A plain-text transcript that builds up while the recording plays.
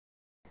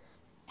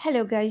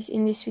Hello guys,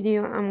 in this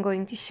video I'm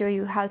going to show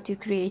you how to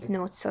create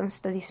notes on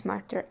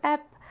StudySmarter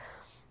app.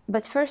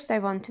 But first I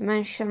want to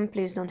mention,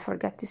 please don't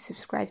forget to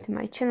subscribe to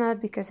my channel,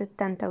 because at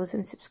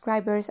 10,000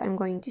 subscribers I'm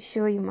going to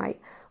show you my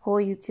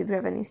whole YouTube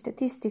revenue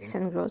statistics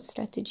and growth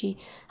strategy,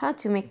 how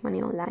to make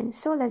money online.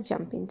 So let's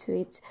jump into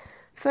it.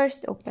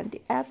 First, open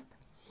the app.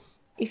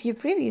 If you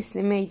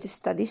previously made the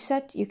study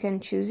set, you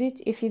can choose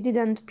it. If you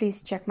didn't,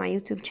 please check my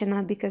YouTube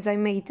channel because I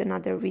made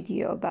another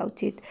video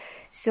about it.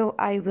 So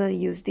I will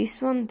use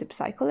this one, the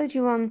psychology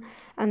one,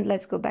 and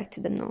let's go back to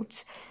the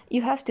notes.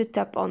 You have to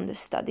tap on the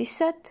study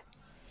set.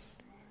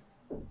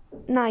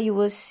 Now you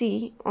will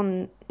see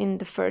in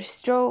the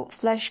first row,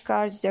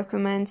 flashcards,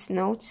 documents,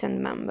 notes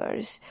and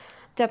members.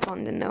 Tap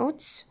on the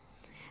notes,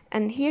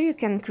 and here you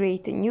can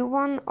create a new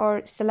one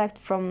or select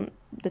from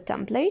the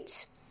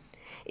templates.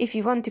 If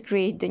you want to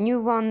create the new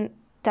one,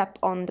 tap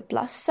on the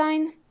plus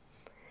sign.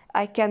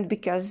 I can't,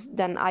 because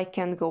then I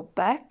can go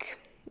back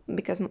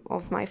because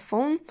of my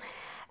phone.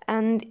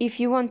 And if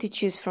you want to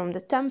choose from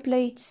the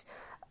templates,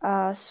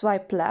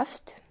 swipe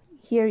left.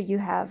 Here you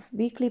have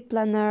weekly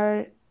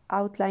planner,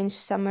 outline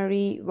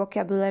summary,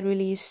 vocabulary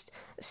list,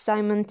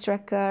 assignment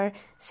tracker,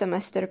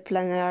 semester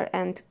planner,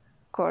 and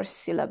course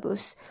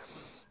syllabus.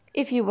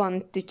 If you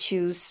want to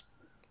choose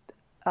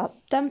a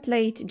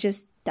template,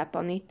 just tap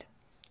on it.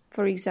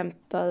 For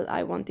example,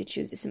 I want to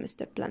choose the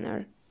semester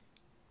planner.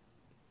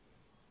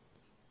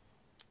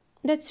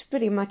 That's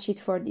pretty much it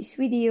for this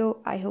video.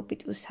 I hope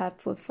it was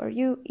helpful for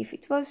you. If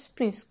it was,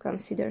 please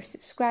consider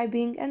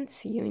subscribing and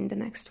see you in the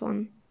next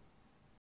one.